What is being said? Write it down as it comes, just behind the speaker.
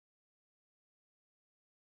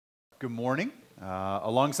Good morning.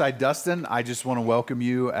 Alongside Dustin, I just want to welcome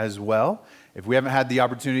you as well. If we haven't had the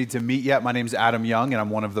opportunity to meet yet, my name is Adam Young, and I'm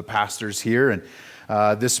one of the pastors here.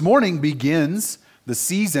 And this morning begins the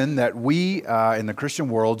season that we in the Christian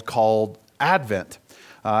world call Advent.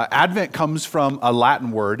 Advent comes from a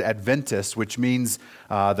Latin word, adventus, which means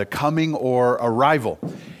the coming or arrival.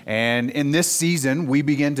 And in this season, we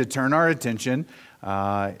begin to turn our attention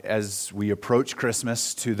as we approach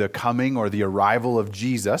Christmas to the coming or the arrival of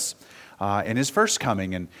Jesus and his first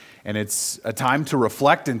coming. And it's a time to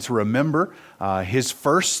reflect and to remember his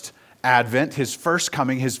first advent, his first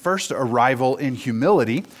coming, his first arrival in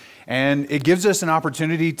humility. And it gives us an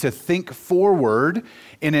opportunity to think forward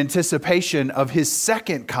in anticipation of his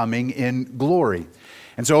second coming in glory.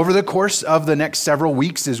 And so over the course of the next several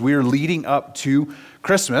weeks, as we are leading up to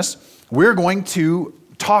Christmas, we're going to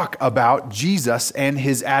talk about Jesus and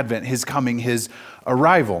his advent, his coming, his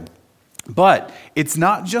arrival. But it's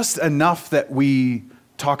not just enough that we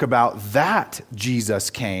talk about that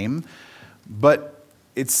Jesus came, but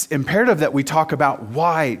it's imperative that we talk about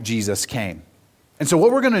why Jesus came. And so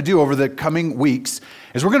what we're going to do over the coming weeks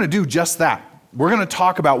is we're going to do just that. We're going to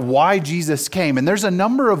talk about why Jesus came. And there's a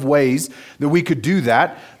number of ways that we could do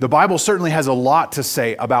that. The Bible certainly has a lot to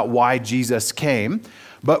say about why Jesus came.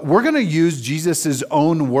 But we're going to use Jesus'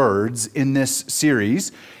 own words in this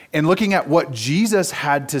series and looking at what Jesus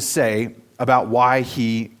had to say about why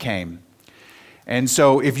he came. And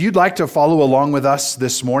so if you'd like to follow along with us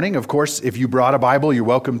this morning, of course, if you brought a Bible, you're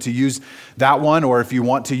welcome to use that one, or if you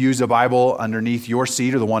want to use a Bible underneath your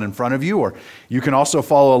seat or the one in front of you, or you can also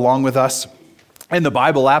follow along with us in the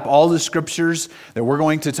Bible app. All the scriptures that we're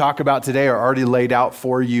going to talk about today are already laid out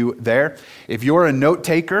for you there. If you're a note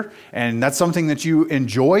taker and that's something that you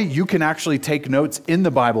enjoy, you can actually take notes in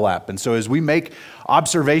the Bible app. And so as we make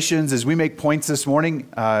observations, as we make points this morning,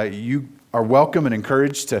 you are welcome and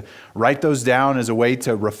encouraged to write those down as a way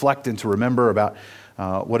to reflect and to remember about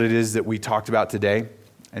what it is that we talked about today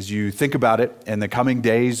as you think about it in the coming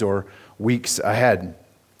days or weeks ahead.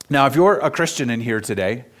 Now, if you're a Christian in here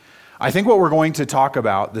today, I think what we're going to talk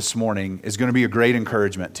about this morning is going to be a great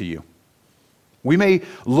encouragement to you. We may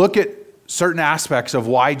look at certain aspects of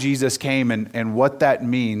why Jesus came and what that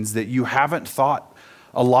means that you haven't thought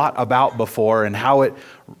a lot about before and how it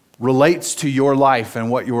relates to your life and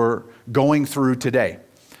what you're going through today.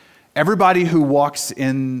 Everybody who walks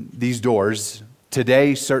in these doors,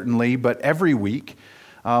 today certainly, but every week,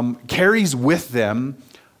 carries with them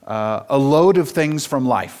a load of things from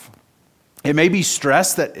life. It may be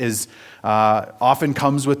stress that is often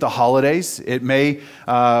comes with the holidays. It may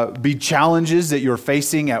be challenges that you're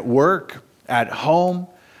facing at work, at home.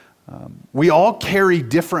 We all carry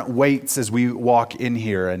different weights as we walk in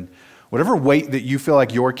here. And whatever weight that you feel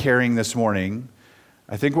like you're carrying this morning,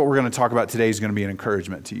 I think what we're going to talk about today is going to be an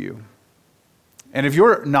encouragement to you. And if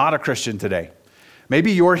you're not a Christian today,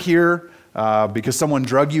 maybe you're here because someone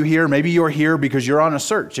drug you here. Maybe you're here because you're on a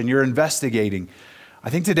search and you're investigating. I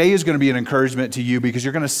think today is going to be an encouragement to you because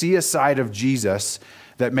you're going to see a side of Jesus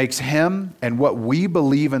that makes him and what we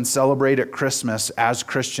believe and celebrate at Christmas as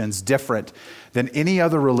Christians different than any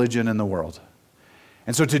other religion in the world.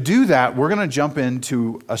 And so to do that, we're going to jump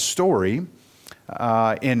into a story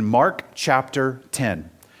in Mark chapter 10.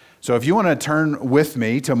 So if you want to turn with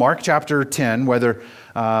me to Mark chapter 10,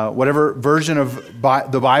 whatever version of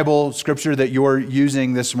the Bible scripture that you're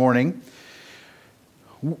using this morning,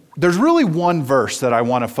 there's really one verse that I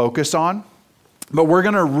want to focus on, but we're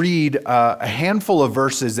going to read a handful of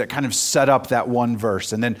verses that kind of set up that one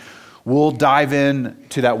verse, and then we'll dive in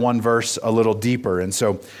to that one verse a little deeper. And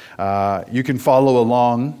so you can follow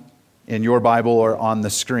along in your Bible or on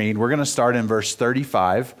the screen. We're going to start in verse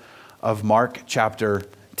 35 of Mark chapter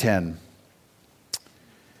 10.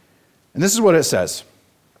 And this is what it says,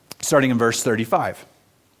 starting in verse 35.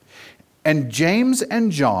 And James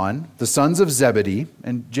and John, the sons of Zebedee,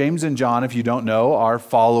 and James and John, if you don't know, are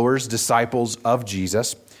followers, disciples of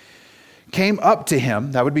Jesus, came up to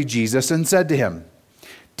him, that would be Jesus, and said to him,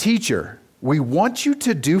 "Teacher, we want you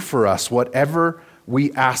to do for us whatever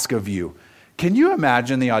we ask of you." Can you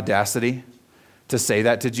imagine the audacity to say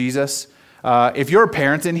that to Jesus? If you're a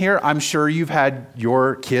parent in here, I'm sure you've had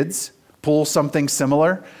your kids pull something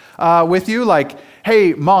similar with you, like,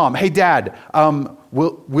 "Hey, mom, hey, dad,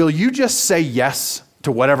 will you just say yes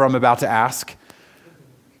to whatever I'm about to ask?"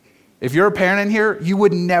 If you're a parent in here, you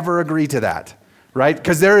would never agree to that, right?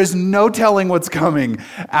 Because there is no telling what's coming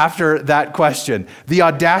after that question. The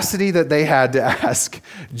audacity that they had to ask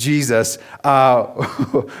Jesus,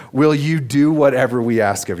 will you do whatever we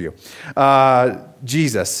ask of you?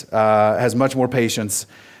 Jesus has much more patience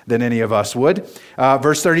than any of us would.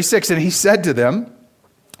 Verse 36, and he said to them,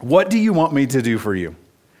 "What do you want me to do for you?"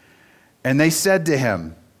 And they said to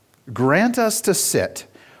him, "Grant us to sit,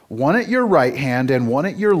 one at your right hand and one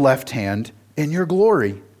at your left hand, in your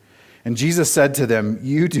glory." And Jesus said to them,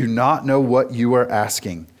 "You do not know what you are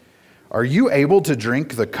asking. Are you able to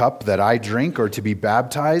drink the cup that I drink, or to be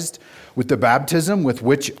baptized with the baptism with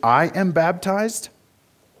which I am baptized?"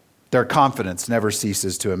 Their confidence never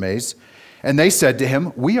ceases to amaze. And they said to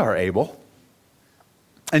him, "We are able."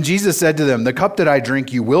 And Jesus said to them, "The cup that I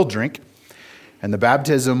drink you will drink, and the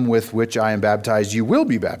baptism with which I am baptized you will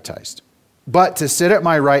be baptized. But to sit at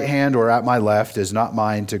my right hand or at my left is not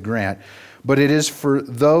mine to grant, but it is for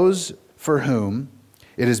those for whom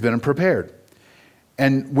it has been prepared."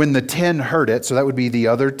 And when the 10 heard it, so that would be the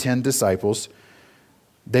other 10 disciples,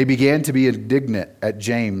 they began to be indignant at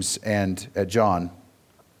James and at John.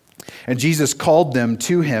 And Jesus called them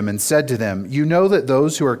to him and said to them, "You know that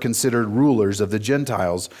those who are considered rulers of the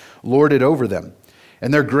Gentiles lord it over them,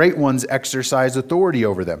 and their great ones exercise authority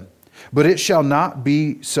over them. But it shall not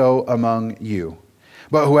be so among you.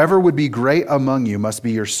 But whoever would be great among you must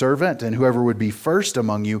be your servant, and whoever would be first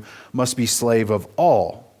among you must be slave of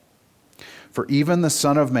all. For even the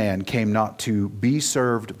Son of Man came not to be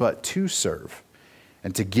served, but to serve,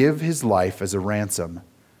 and to give his life as a ransom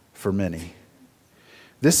for many."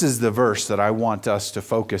 This is the verse that I want us to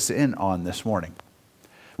focus in on this morning.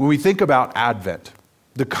 When we think about Advent,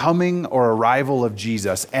 the coming or arrival of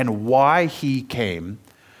Jesus, and why he came,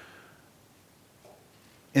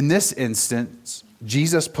 in this instance,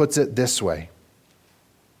 Jesus puts it this way: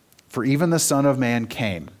 "For even the Son of Man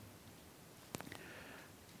came,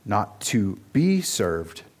 not to be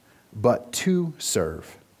served, but to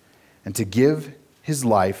serve, and to give his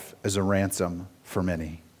life as a ransom for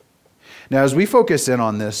many." Now, as we focus in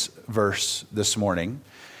on this verse this morning,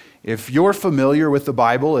 if you're familiar with the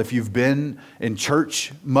Bible, if you've been in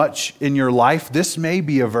church much in your life, this may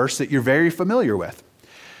be a verse that you're very familiar with.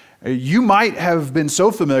 You might have been so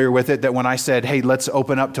familiar with it that when I said, "Hey, let's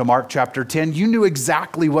open up to Mark chapter 10, you knew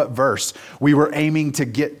exactly what verse we were aiming to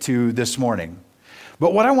get to this morning.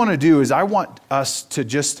 But what I want to do is I want us to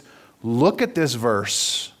just look at this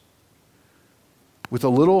verse with a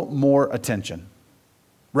little more attention.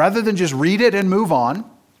 Rather than just read it and move on,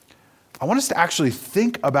 I want us to actually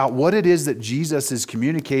think about what it is that Jesus is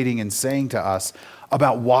communicating and saying to us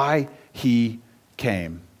about why he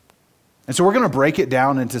came. And so we're going to break it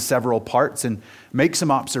down into several parts and make some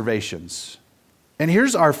observations. And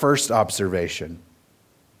here's our first observation: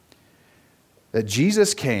 that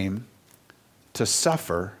Jesus came to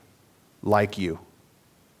suffer like you.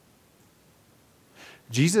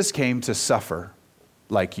 Jesus came to suffer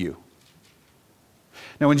like you.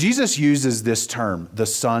 Now, when Jesus uses this term, the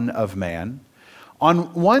Son of Man,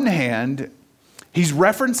 on one hand, he's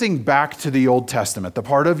referencing back to the Old Testament, the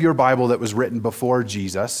part of your Bible that was written before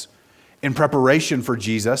Jesus, in preparation for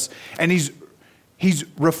Jesus, and he's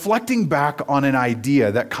reflecting back on an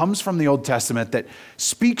idea that comes from the Old Testament that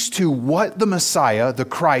speaks to what the Messiah, the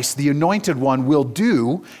Christ, the Anointed One, will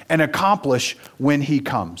do and accomplish when he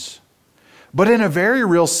comes. But in a very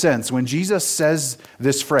real sense, when Jesus says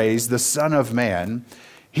this phrase, the Son of Man,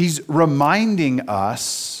 he's reminding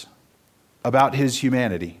us about his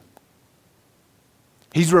humanity.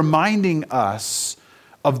 He's reminding us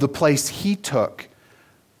of the place he took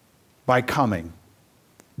by coming,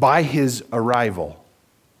 by his arrival.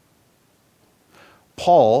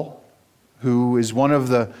 Paul, who is one of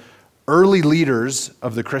the early leaders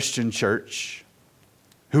of the Christian church,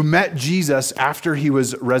 who met Jesus after he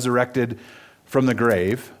was resurrected from the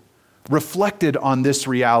grave, reflected on this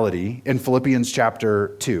reality in Philippians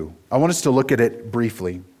chapter 2. I want us to look at it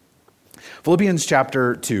briefly. Philippians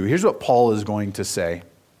chapter 2, here's what Paul is going to say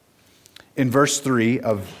in verse 3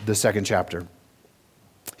 of the second chapter.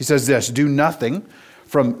 He says this: "Do nothing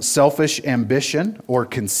from selfish ambition or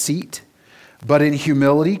conceit, but in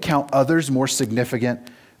humility count others more significant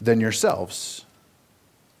than yourselves."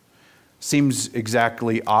 Seems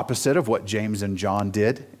exactly opposite of what James and John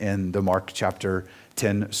did in the Mark chapter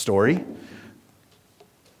 10 story.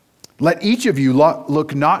 "Let each of you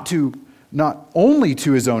look not only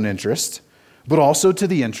to his own interest, but also to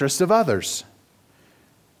the interest of others.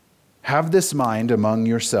 Have this mind among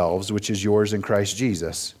yourselves, which is yours in Christ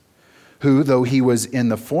Jesus, who, though he was in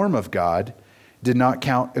the form of God, did not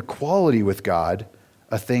count equality with God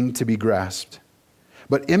a thing to be grasped,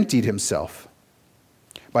 but emptied himself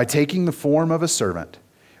by taking the form of a servant,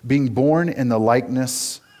 being born in the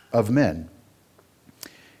likeness of men.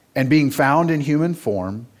 And being found in human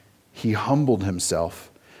form, he humbled himself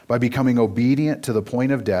by becoming obedient to the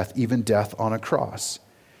point of death, even death on a cross.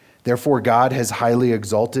 Therefore God has highly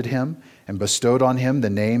exalted him and bestowed on him the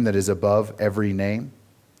name that is above every name,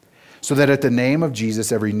 so that at the name of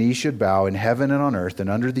Jesus every knee should bow in heaven and on earth and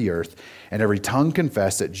under the earth, and every tongue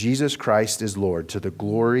confess that Jesus Christ is Lord, to the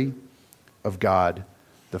glory of God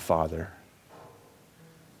the Father.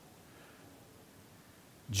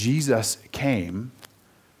 Jesus came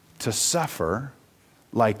to suffer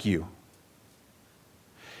like you.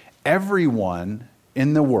 Everyone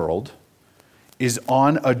in the world is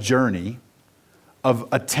on a journey of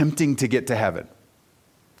attempting to get to heaven.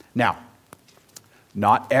 Now,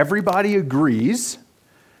 not everybody agrees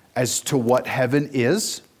as to what heaven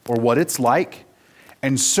is or what it's like,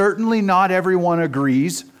 and certainly not everyone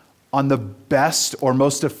agrees on the best or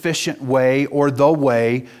most efficient way or the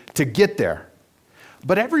way to get there.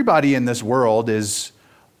 But everybody in this world is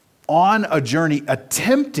on a journey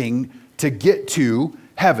attempting to get to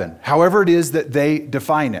heaven, however it is that they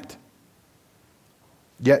define it.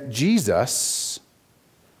 Yet Jesus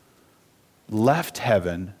left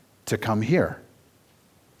heaven to come here.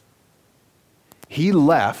 He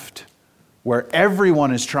left where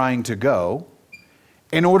everyone is trying to go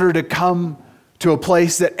in order to come to a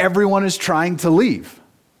place that everyone is trying to leave.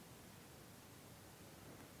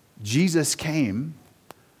 Jesus came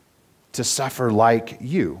to suffer like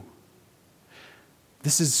you.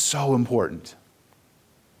 This is so important.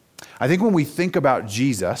 I think when we think about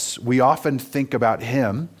Jesus, we often think about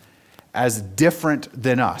him as different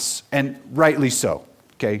than us, and rightly so,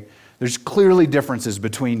 okay? There's clearly differences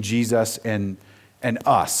between Jesus and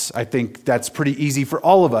us. I think that's pretty easy for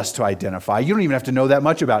all of us to identify. You don't even have to know that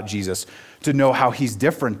much about Jesus to know how he's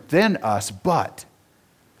different than us, but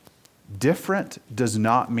different does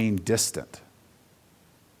not mean distant.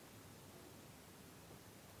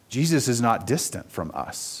 Jesus is not distant from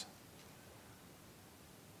us.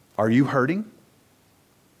 Are you hurting?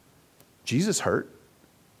 Jesus hurt.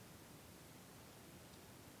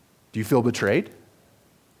 Do you feel betrayed?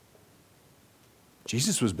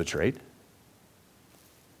 Jesus was betrayed.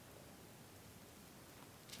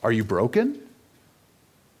 Are you broken?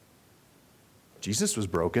 Jesus was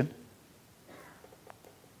broken.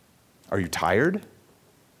 Are you tired?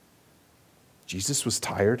 Jesus was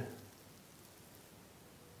tired.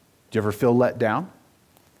 Do you ever feel let down?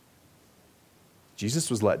 Jesus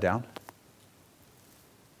was let down.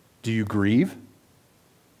 Do you grieve?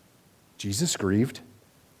 Jesus grieved.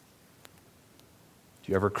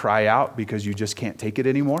 Do you ever cry out because you just can't take it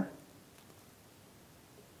anymore?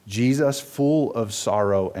 Jesus, full of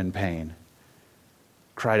sorrow and pain,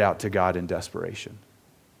 cried out to God in desperation.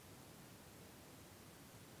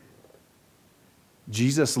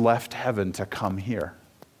 Jesus left heaven to come here.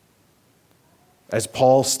 As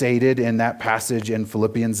Paul stated in that passage in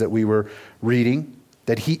Philippians that we were reading,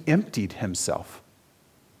 that he emptied himself,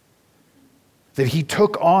 that he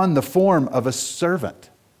took on the form of a servant,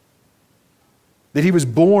 that he was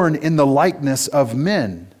born in the likeness of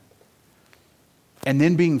men, and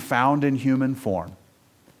then being found in human form,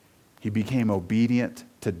 he became obedient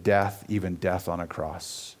to death, even death on a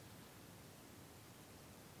cross.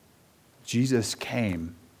 Jesus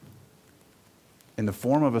came in the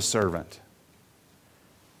form of a servant,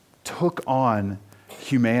 took on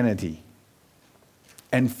humanity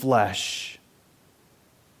and flesh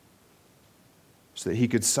so that he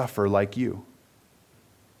could suffer like you,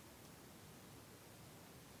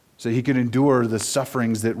 so he could endure the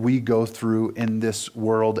sufferings that we go through in this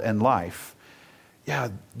world and life. Yeah,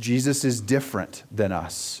 Jesus is different than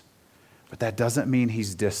us, but that doesn't mean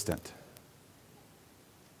he's distant,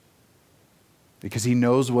 because he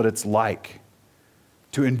knows what it's like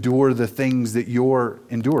to endure the things that you're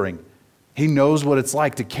enduring. He knows what it's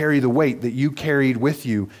like to carry the weight that you carried with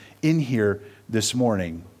you in here this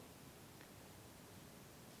morning.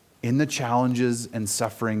 In the challenges and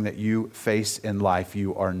suffering that you face in life,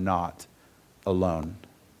 you are not alone.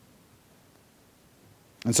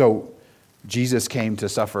 And so, Jesus came to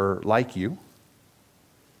suffer like you.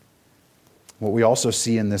 What we also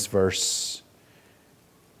see in this verse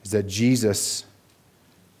is that Jesus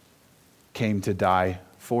came to die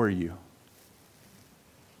for you.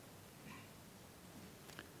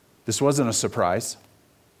 This wasn't a surprise.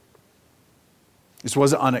 This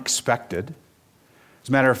wasn't unexpected. As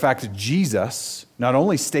a matter of fact, Jesus not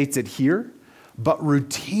only states it here, but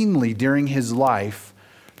routinely during his life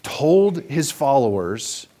told his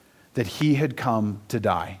followers that he had come to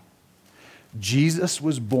die. Jesus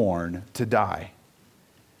was born to die.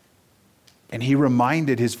 And he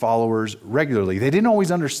reminded his followers regularly. They didn't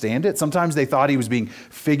always understand it. Sometimes they thought he was being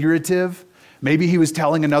figurative. Maybe he was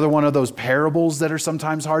telling another one of those parables that are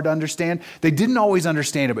sometimes hard to understand. They didn't always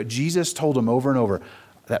understand it, but Jesus told them over and over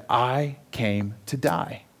that I came to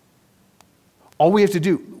die. All we have to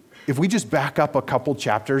do, if we just back up a couple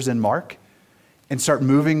chapters in Mark, and start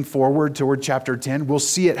moving forward toward chapter 10, we'll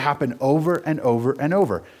see it happen over and over and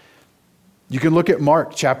over. You can look at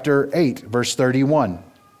Mark chapter 8, verse 31.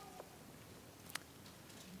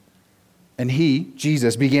 And he,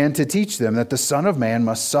 Jesus, began to teach them that the Son of Man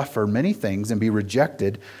must suffer many things and be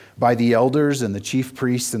rejected by the elders and the chief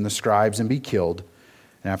priests and the scribes and be killed,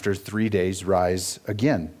 and after 3 days rise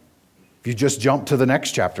again. If you just jump to the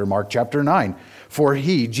next chapter, Mark chapter 9, for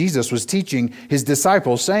he, Jesus, was teaching his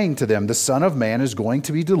disciples, saying to them, the Son of Man is going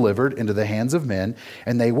to be delivered into the hands of men,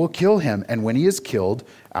 and they will kill him. And when he is killed,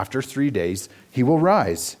 after 3 days, he will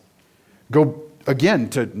rise. Go again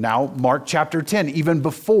to now Mark chapter 10, even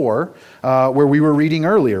before where we were reading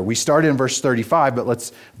earlier. We started in verse 35, but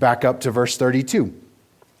let's back up to verse 32.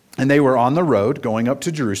 And they were on the road going up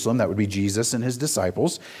to Jerusalem. That would be Jesus and his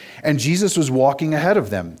disciples. And Jesus was walking ahead of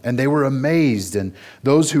them. And they were amazed, and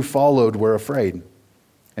those who followed were afraid.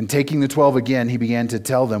 And taking the 12 again, he began to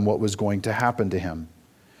tell them what was going to happen to him,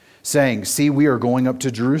 saying, see, we are going up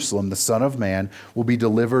to Jerusalem. The Son of Man will be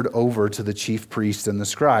delivered over to the chief priests and the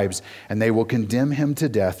scribes, and they will condemn him to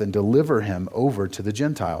death and deliver him over to the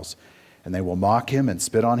Gentiles. And they will mock him and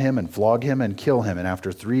spit on him and flog him and kill him. And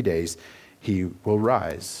after 3 days, he will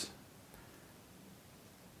rise.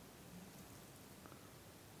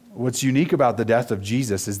 What's unique about the death of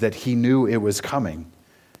Jesus is that he knew it was coming.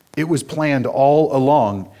 It was planned all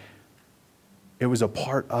along. It was a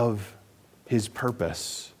part of his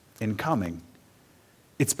purpose in coming.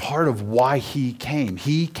 It's part of why he came.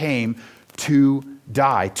 He came to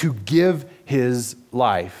die, to give his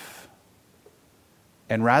life.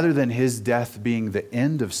 And rather than his death being the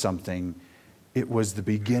end of something, it was the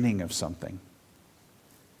beginning of something.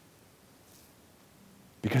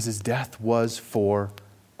 Because his death was for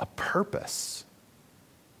a purpose.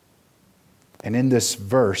 And in this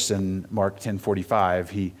verse in Mark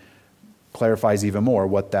 10:45, he clarifies even more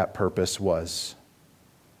what that purpose was.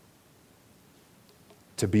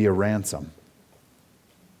 To be a ransom.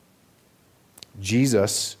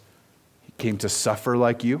 Jesus came to suffer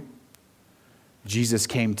like you. Jesus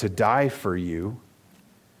came to die for you.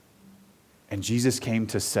 And Jesus came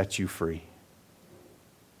to set you free.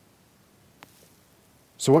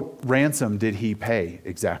 So what ransom did he pay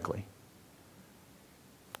exactly?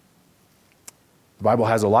 The Bible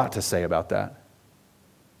has a lot to say about that.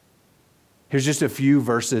 Here's just a few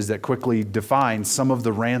verses that quickly define some of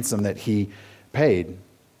the ransom that he paid.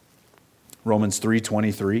 Romans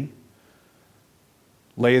 3:23.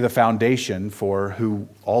 Lay the foundation for who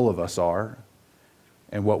all of us are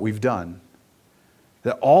and what we've done.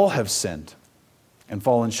 That all have sinned and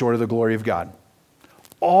fallen short of the glory of God.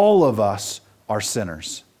 All of us are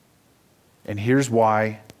sinners. And here's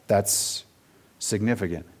why that's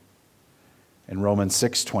significant. In Romans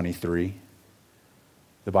 6:23,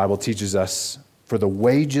 the Bible teaches us, for the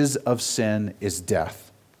wages of sin is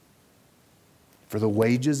death. For the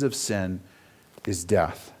wages of sin is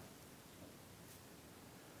death.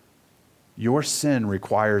 Your sin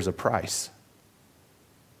requires a price.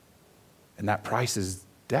 And that price is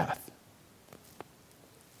death.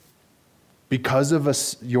 Because of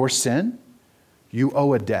your sin, you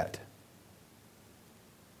owe a debt.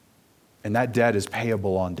 And that debt is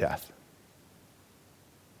payable on death.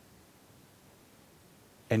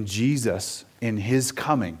 And Jesus, in his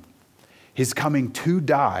coming to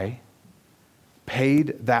die,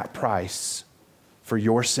 paid that price for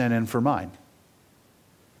your sin and for mine.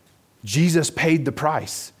 Jesus paid the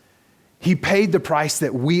price. He paid the price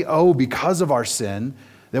that we owe because of our sin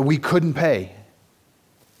that we couldn't pay.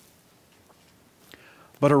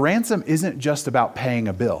 But a ransom isn't just about paying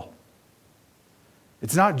a bill.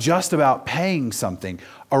 It's not just about paying something.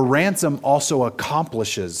 A ransom also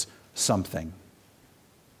accomplishes something.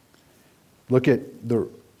 Look at the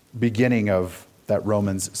beginning of that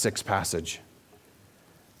Romans 6 passage.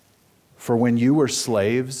 For when you were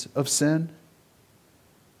slaves of sin,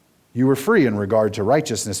 you were free in regard to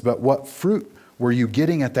righteousness, but what fruit were you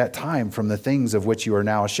getting at that time from the things of which you are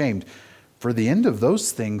now ashamed? For the end of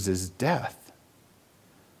those things is death.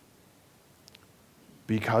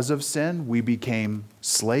 Because of sin, we became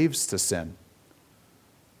slaves to sin.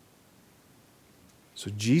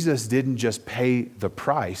 So Jesus didn't just pay the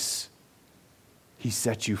price, he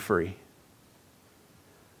set you free.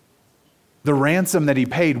 The ransom that he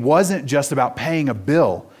paid wasn't just about paying a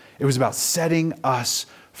bill. It was about setting us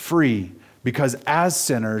free, because as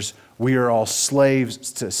sinners, we are all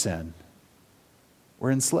slaves to sin.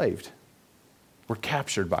 We're enslaved. We're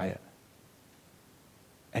captured by it.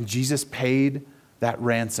 And Jesus paid that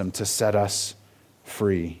ransom to set us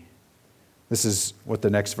free. This is what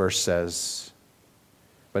the next verse says.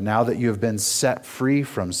 But now that you have been set free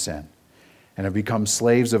from sin and have become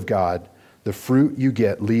slaves of God, the fruit you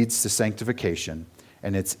get leads to sanctification,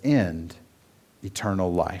 and its end,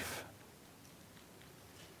 eternal life.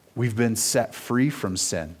 We've been set free from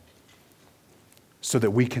sin so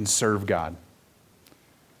that we can serve God.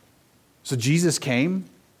 So Jesus came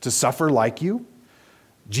to suffer like you.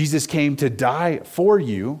 Jesus came to die for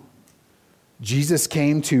you. Jesus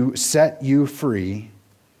came to set you free.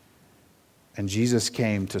 And Jesus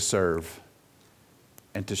came to serve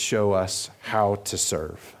and to show us how to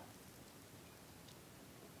serve.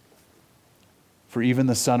 For even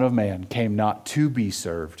the Son of Man came not to be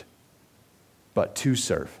served, but to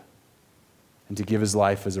serve, and to give his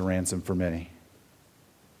life as a ransom for many.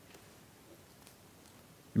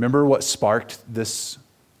 Remember what sparked this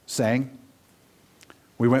saying?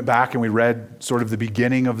 We went back and we read sort of the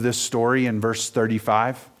beginning of this story in verse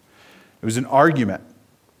 35. It was an argument.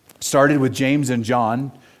 It started with James and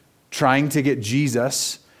John trying to get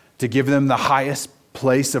Jesus to give them the highest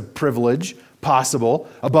place of privilege possible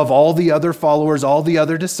above all the other followers, all the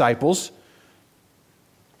other disciples.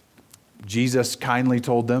 Jesus kindly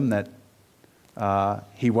told them that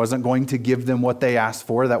he wasn't going to give them what they asked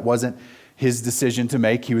for. That wasn't his decision to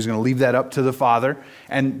make. He was going to leave that up to the Father.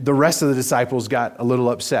 And the rest of the disciples got a little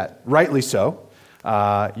upset, rightly so.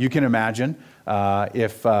 You can imagine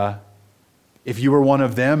if you were one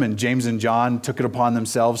of them and James and John took it upon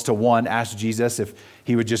themselves to, one, ask Jesus if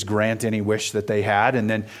he would just grant any wish that they had, and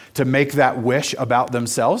then to make that wish about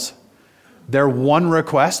themselves. Their one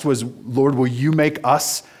request was, Lord, will you make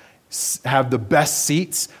us have the best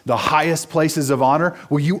seats, the highest places of honor?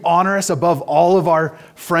 Will you honor us above all of our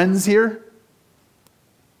friends here?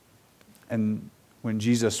 And when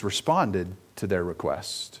Jesus responded to their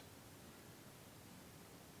request,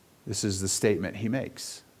 this is the statement he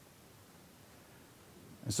makes.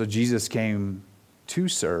 And so Jesus came to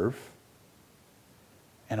serve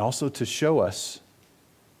and also to show us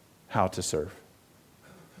how to serve.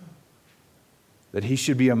 That he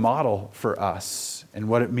should be a model for us and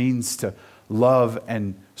what it means to love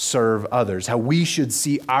and serve others, how we should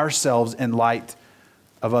see ourselves in light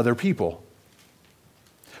of other people.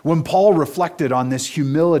 When Paul reflected on this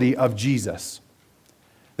humility of Jesus,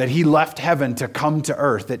 that he left heaven to come to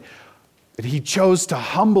earth, that he chose to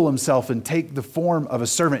humble himself and take the form of a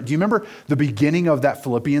servant. Do you remember the beginning of that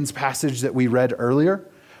Philippians passage that we read earlier?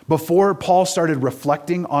 Before Paul started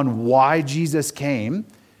reflecting on why Jesus came,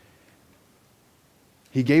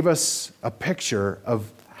 he gave us a picture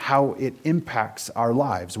of how it impacts our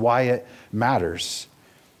lives, why it matters.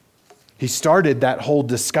 He started that whole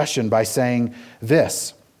discussion by saying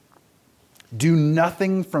this: do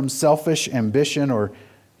nothing from selfish ambition or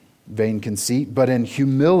vain conceit, but in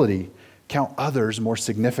humility count others more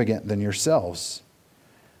significant than yourselves.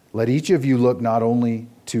 Let each of you look not only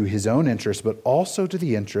to his own interests, but also to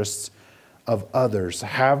the interests of others.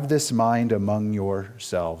 Have this mind among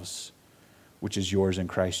yourselves, which is yours in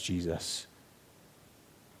Christ Jesus.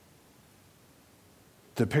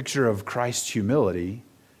 The picture of Christ's humility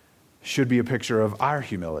should be a picture of our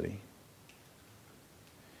humility.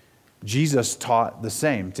 Jesus taught the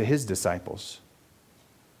same to his disciples.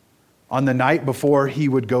 On the night before he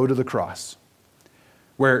would go to the cross,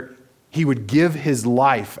 where he would give his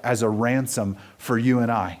life as a ransom for you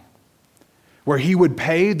and I, where he would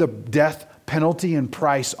pay the death penalty and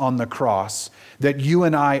price on the cross that you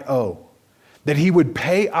and I owe, that he would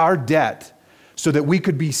pay our debt so that we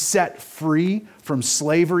could be set free from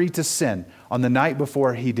slavery to sin. On the night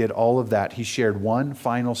before he did all of that, he shared one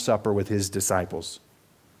final supper with his disciples.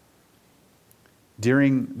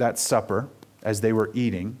 During that supper, as they were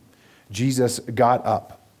eating, Jesus got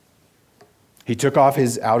up. He took off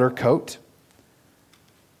his outer coat.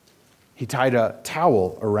 He tied a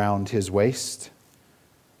towel around his waist.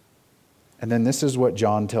 And then this is what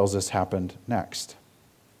John tells us happened next.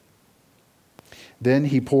 Then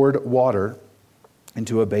he poured water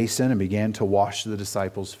into a basin and began to wash the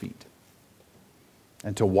disciples' feet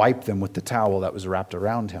and to wipe them with the towel that was wrapped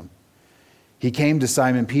around him. He came to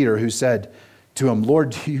Simon Peter, who said to him, Lord,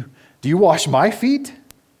 do you wash my feet?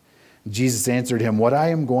 Jesus answered him, what I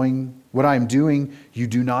am doing, you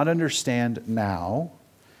do not understand now,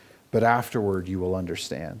 but afterward you will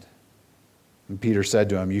understand. And Peter said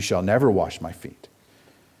to him, you shall never wash my feet.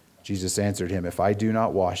 Jesus answered him, if I do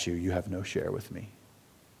not wash you, you have no share with me.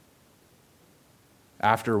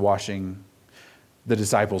 After washing the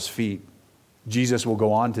disciples' feet, Jesus will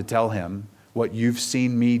go on to tell him, what you've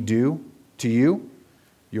seen me do to you,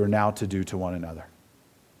 you're now to do to one another.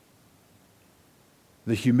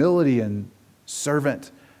 The humility and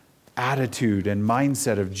servant attitude and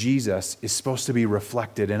mindset of Jesus is supposed to be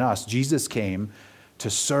reflected in us. Jesus came to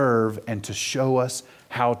serve and to show us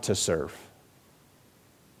how to serve.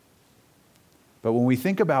 But when we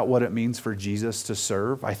think about what it means for Jesus to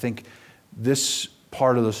serve, I think this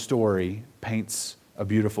part of the story paints a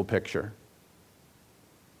beautiful picture.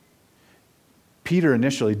 Peter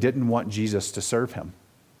initially didn't want Jesus to serve him.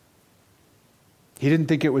 He didn't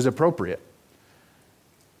think it was appropriate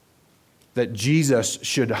that Jesus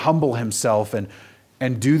should humble himself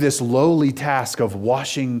and do this lowly task of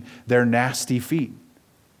washing their nasty feet.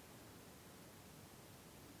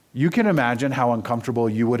 You can imagine how uncomfortable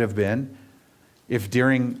you would have been if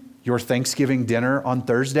during your Thanksgiving dinner on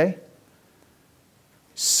Thursday,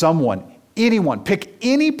 anyone, pick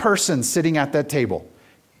any person sitting at that table,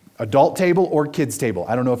 adult table or kids table.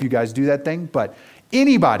 I don't know if you guys do that thing, but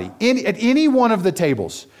anybody, at any one of the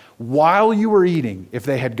tables, while you were eating, if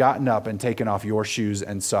they had gotten up and taken off your shoes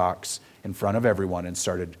and socks in front of everyone and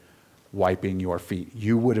started wiping your feet,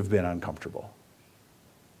 you would have been uncomfortable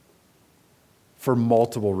for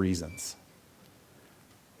multiple reasons.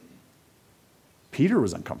 Peter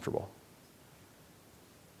was uncomfortable.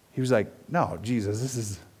 He was like, no,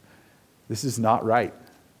 Jesus, this is not right.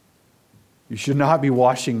 You should not be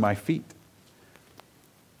washing my feet.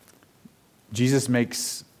 Jesus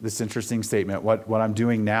makes this interesting statement. What I'm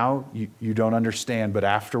doing now, you don't understand, but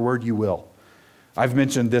afterward you will. I've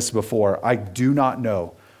mentioned this before. I do not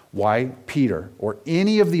know why Peter or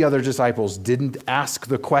any of the other disciples didn't ask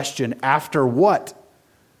the question, after what?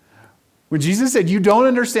 When Jesus said, you don't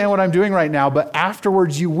understand what I'm doing right now, but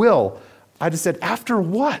afterwards you will. I just said, after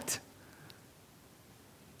what?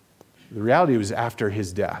 The reality was after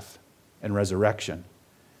his death and resurrection.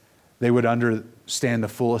 They would understand the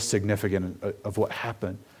fullest significance of what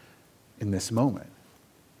happened in this moment.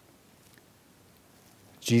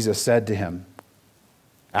 Jesus said to him,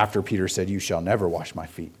 after Peter said, you shall never wash my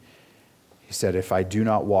feet, he said, if I do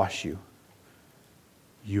not wash you,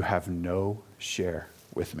 you have no share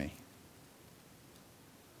with me.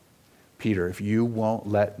 Peter, if you won't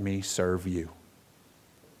let me serve you,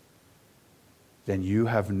 then you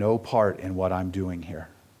have no part in what I'm doing here.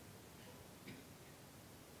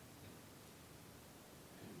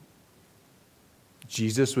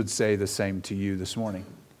 Jesus would say the same to you this morning.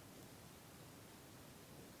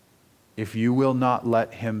 If you will not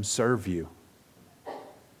let him serve you,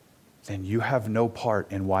 then you have no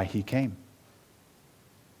part in why he came.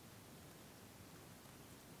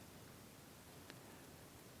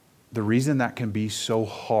 The reason that can be so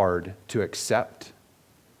hard to accept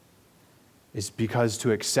is because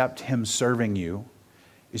to accept him serving you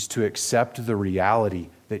is to accept the reality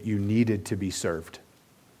that you needed to be served.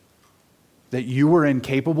 That you were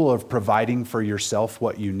incapable of providing for yourself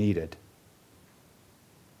what you needed.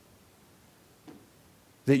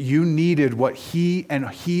 That you needed what he and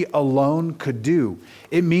he alone could do.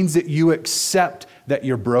 It means that you accept that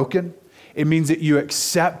you're broken. It means that you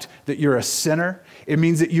accept that you're a sinner. It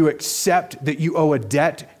means that you accept that you owe a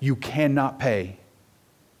debt you cannot pay.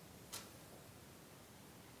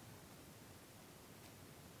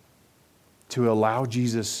 To allow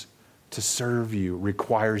Jesus to serve you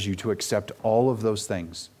requires you to accept all of those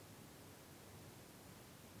things.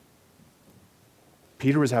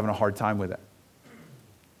 Peter was having a hard time with it.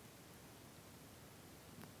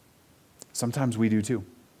 Sometimes we do too.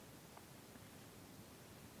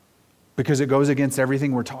 Because it goes against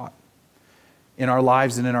everything we're taught in our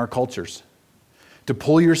lives and in our cultures. To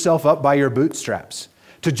pull yourself up by your bootstraps,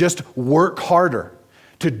 to just work harder,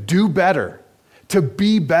 to do better, to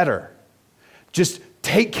be better. Just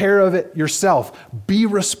take care of it yourself. Be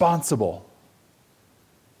responsible.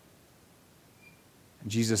 And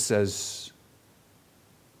Jesus says,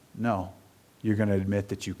 no, you're going to admit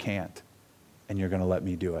that you can't, and you're going to let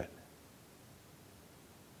me do it.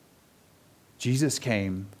 Jesus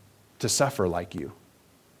came to suffer like you.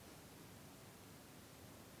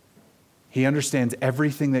 He understands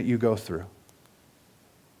everything that you go through.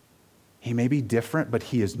 He may be different, but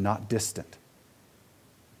he is not distant.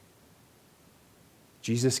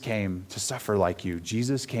 Jesus came to suffer like you.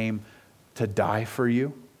 Jesus came to die for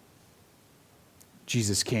you.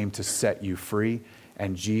 Jesus came to set you free.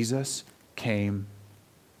 And Jesus came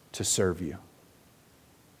to serve you.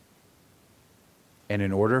 And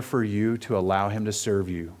in order for you to allow him to serve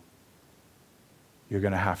you, you're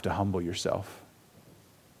going to have to humble yourself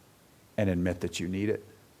and admit that you need it.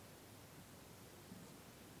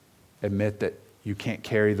 Admit that you can't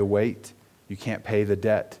carry the weight, you can't pay the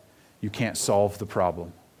debt, you can't solve the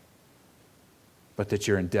problem, but that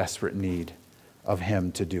you're in desperate need of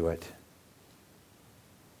him to do it.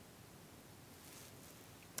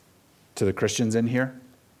 To the Christians in here,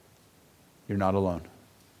 you're not alone.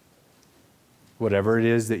 Whatever it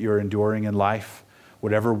is that you're enduring in life,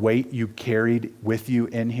 whatever weight you carried with you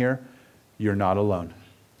in here, you're not alone.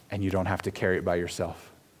 and you don't have to carry it by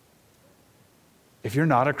yourself. If you're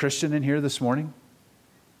not a Christian in here this morning,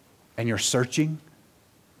 and you're searching,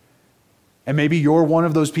 and maybe you're one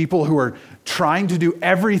of those people who are trying to do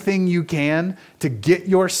everything you can to get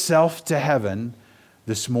yourself to heaven,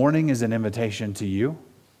 this morning is an invitation to you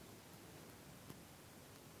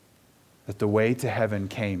that the way to heaven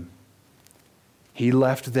came. He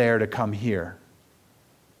left there to come here.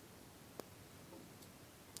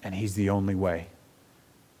 And He's the only way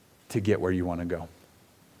to get where you want to go.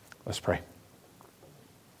 Let's pray.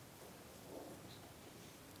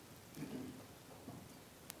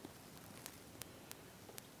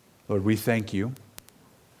 Lord, we thank you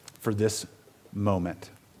for this moment.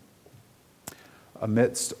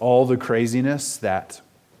 Amidst all the craziness that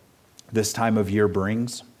this time of year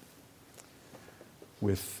brings,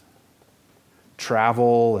 with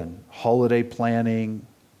travel and holiday planning,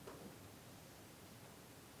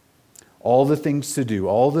 all the things to do,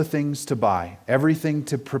 all the things to buy, everything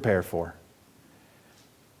to prepare for.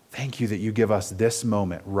 Thank you that you give us this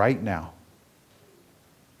moment right now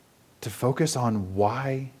to focus on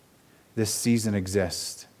why this season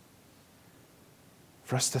exists.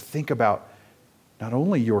 For us to think about not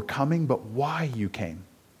only your coming, but why you came.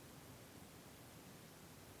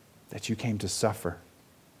 That you came to suffer.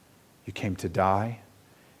 You came to die.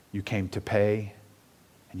 You came to pay.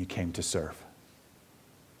 And you came to serve.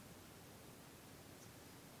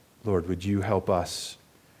 Lord, would you help us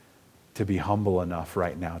to be humble enough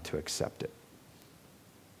right now to accept it?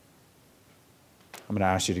 I'm going to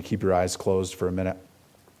ask you to keep your eyes closed for a minute.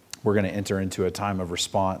 We're going to enter into a time of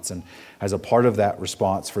response. And as a part of that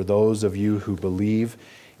response, for those of you who believe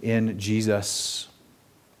in Jesus,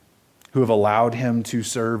 who have allowed Him to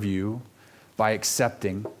serve you by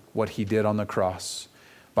accepting what He did on the cross,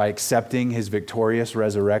 by accepting His victorious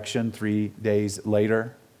resurrection 3 days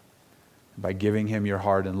later, by giving Him your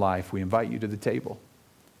heart and life, we invite you to the table.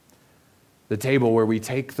 The table where we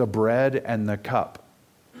take the bread and the cup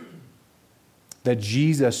that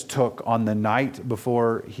Jesus took on the night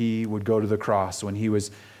before He would go to the cross, when He was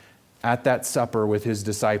at that supper with His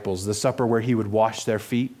disciples, the supper where He would wash their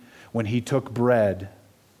feet. When He took bread,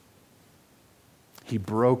 He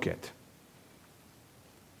broke it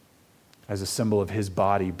as a symbol of His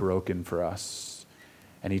body broken for us.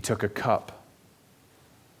 And He took a cup.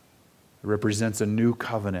 It represents a new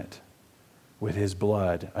covenant with His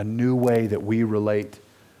blood, a new way that we relate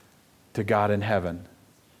to God in heaven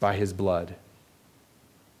by His blood.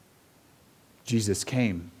 Jesus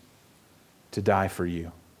came to die for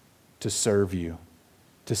you, to serve you,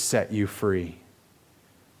 to set you free.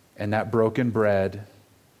 And that broken bread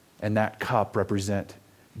and that cup represent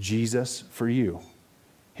Jesus for you,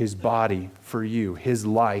 His body for you, His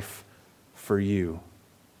life for you,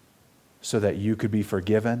 so that you could be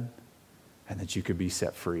forgiven and that you could be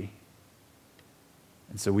set free.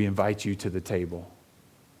 And so we invite you to the table.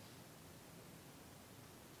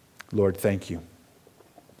 Lord, thank you.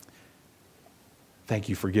 Thank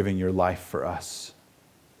you for giving your life for us.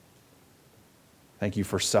 Thank you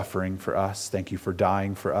for suffering for us. Thank you for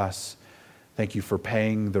dying for us. Thank you for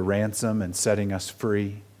paying the ransom and setting us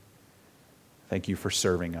free. Thank you for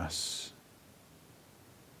serving us.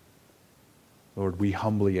 Lord, we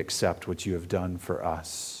humbly accept what you have done for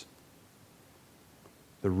us,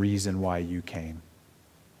 the reason why you came.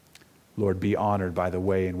 Lord, be honored by the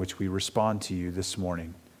way in which we respond to you this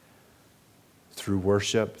morning, through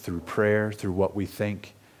worship, through prayer, through what we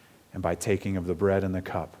think, and by taking of the bread and the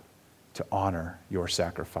cup to honor your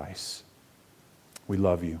sacrifice. We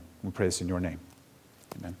love you. We pray this in your name.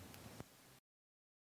 Amen.